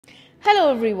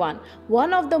Hello everyone.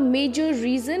 One of the major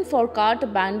reasons for cart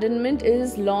abandonment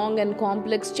is long and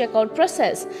complex checkout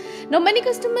process. Now many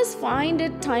customers find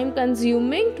it time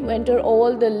consuming to enter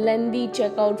all the lengthy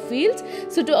checkout fields.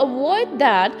 So to avoid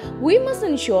that, we must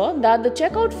ensure that the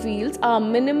checkout fields are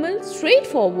minimal,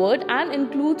 straightforward and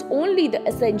includes only the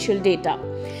essential data.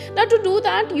 Now to do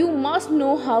that, you must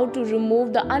know how to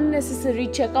remove the unnecessary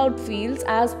checkout fields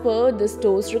as per the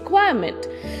store's requirement.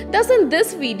 Thus in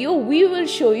this video, we will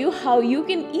show you how you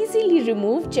can easily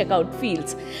remove checkout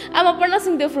fields. I'm Aparna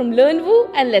Singh from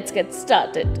LearnWoo and let's get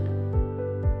started.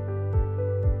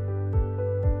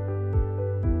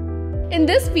 In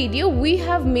this video, we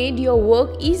have made your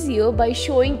work easier by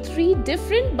showing 3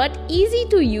 different but easy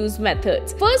to use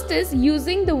methods. First is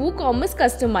using the WooCommerce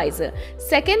Customiser.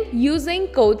 Second, using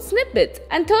code snippets.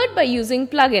 And third, by using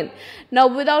plugin. Now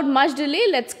without much delay,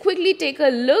 let's quickly take a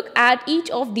look at each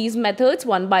of these methods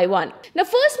one by one. Now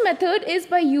first method is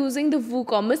by using the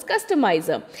WooCommerce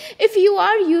Customiser. If you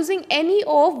are using any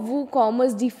of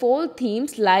WooCommerce default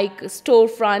themes like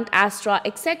Storefront, Astra,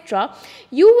 etc.,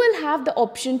 you will have the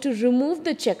option to remove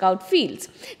the checkout fields.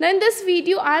 Now in this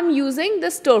video, I am using the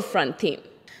Storefront theme.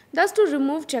 Thus to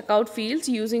remove checkout fields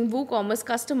using WooCommerce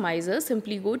Customiser,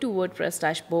 simply go to WordPress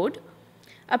dashboard,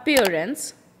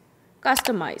 Appearance,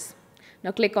 Customize.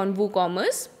 Now click on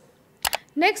WooCommerce.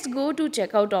 Next go to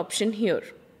checkout option here.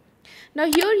 Now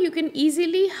here you can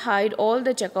easily hide all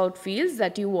the checkout fields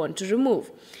that you want to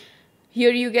remove.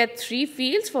 Here you get 3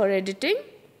 fields for editing,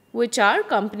 which are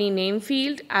company name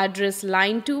field, address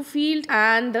line 2 field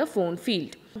and the phone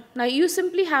field. Now you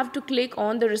simply have to click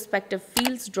on the respective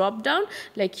fields drop down.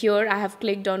 Like here I have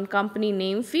clicked on company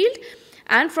name field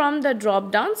and from the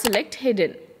drop down select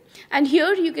hidden. And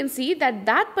here you can see that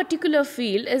that particular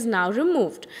field is now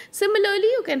removed. Similarly,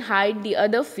 you can hide the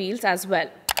other fields as well.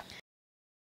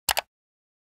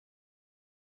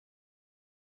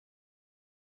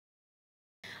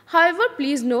 However,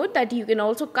 please note that you can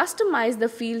also customize the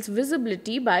field's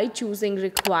visibility by choosing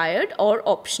required or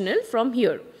optional from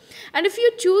here. And if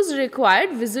you choose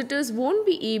required, visitors won't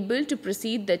be able to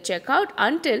proceed the checkout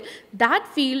until that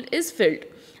field is filled.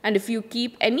 And if you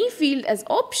keep any field as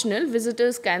optional,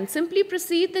 visitors can simply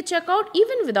proceed the checkout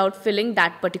even without filling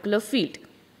that particular field.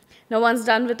 Now once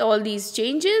done with all these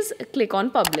changes, click on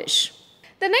Publish.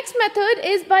 The next method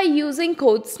is by using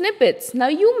code snippets. Now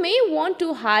you may want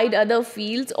to hide other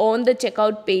fields on the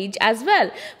checkout page as well.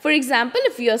 For example,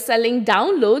 if you are selling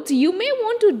downloads, you may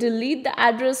want to delete the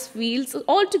address fields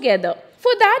altogether.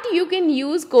 For that, you can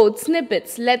use code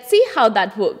snippets. Let's see how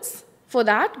that works. For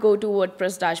that, go to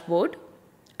WordPress dashboard,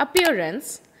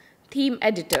 Appearance, Theme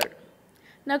Editor.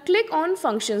 Now click on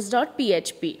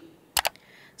functions.php.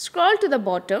 Scroll to the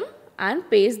bottom and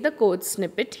paste the code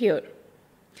snippet here.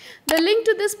 The link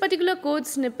to this particular code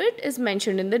snippet is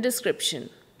mentioned in the description.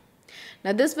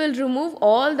 Now this will remove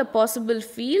all the possible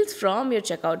fields from your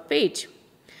checkout page.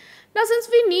 Now since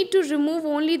we need to remove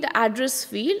only the address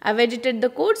field, I've edited the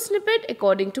code snippet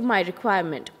according to my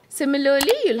requirement.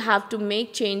 Similarly, you'll have to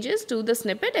make changes to the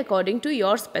snippet according to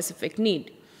your specific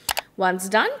need. Once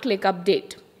done, click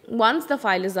Update. Once the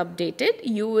file is updated,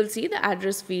 you will see the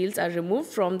address fields are removed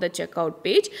from the checkout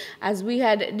page as we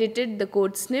had edited the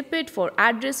code snippet for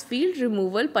address field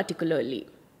removal particularly.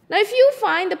 Now if you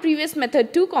find the previous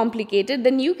method too complicated,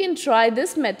 then you can try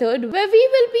this method where we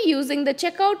will be using the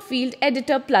checkout field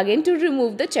editor plugin to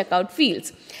remove the checkout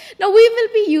fields. Now we will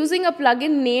be using a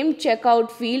plugin named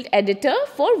checkout field editor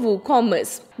for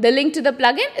WooCommerce. The link to the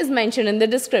plugin is mentioned in the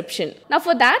description. Now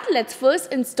for that, let's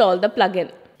first install the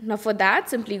plugin. Now for that,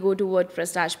 simply go to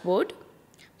WordPress dashboard,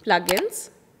 Plugins,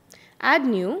 Add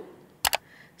New,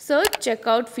 search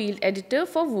Checkout Field Editor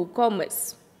for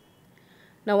WooCommerce.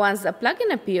 Now once the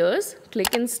plugin appears,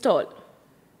 click Install.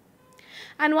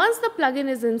 And once the plugin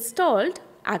is installed,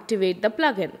 activate the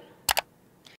plugin.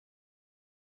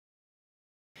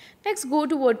 Next, go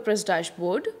to WordPress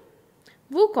dashboard,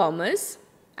 WooCommerce,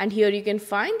 and here you can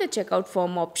find the checkout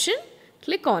form option.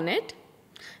 Click on it.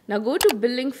 Now go to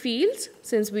billing fields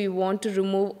since we want to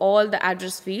remove all the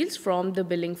address fields from the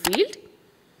billing field.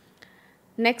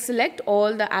 Next select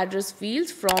all the address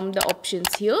fields from the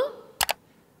options here.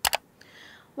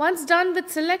 Once done with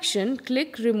selection,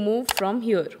 click remove from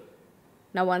here.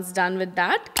 Now once done with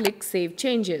that, click save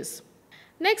changes.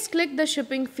 Next click the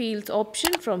shipping fields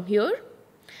option from here.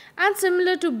 And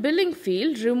similar to billing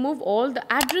field, remove all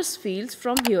the address fields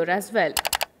from here as well.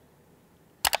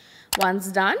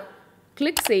 Once done,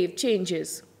 click Save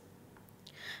Changes.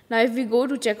 Now if we go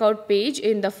to checkout page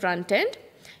in the front end,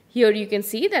 here you can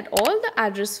see that all the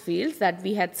address fields that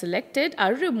we had selected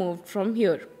are removed from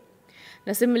here.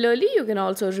 Now similarly, you can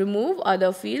also remove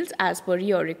other fields as per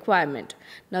your requirement.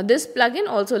 Now this plugin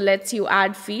also lets you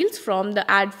add fields from the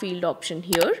add field option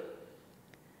here.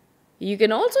 You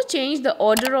can also change the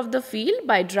order of the field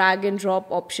by drag and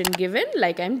drop option given,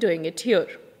 like I'm doing it here.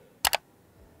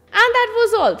 And that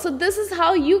was all. So this is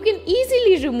how you can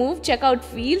easily remove checkout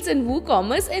fields in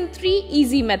WooCommerce in 3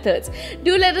 easy methods.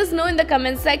 Do let us know in the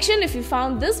comment section if you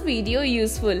found this video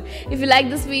useful. If you like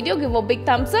this video, give a big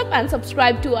thumbs up and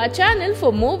subscribe to our channel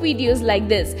for more videos like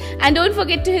this. And don't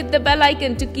forget to hit the bell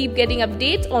icon to keep getting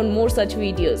updates on more such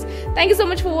videos. Thank you so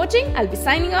much for watching. I'll be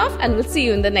signing off and we'll see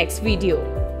you in the next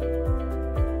video.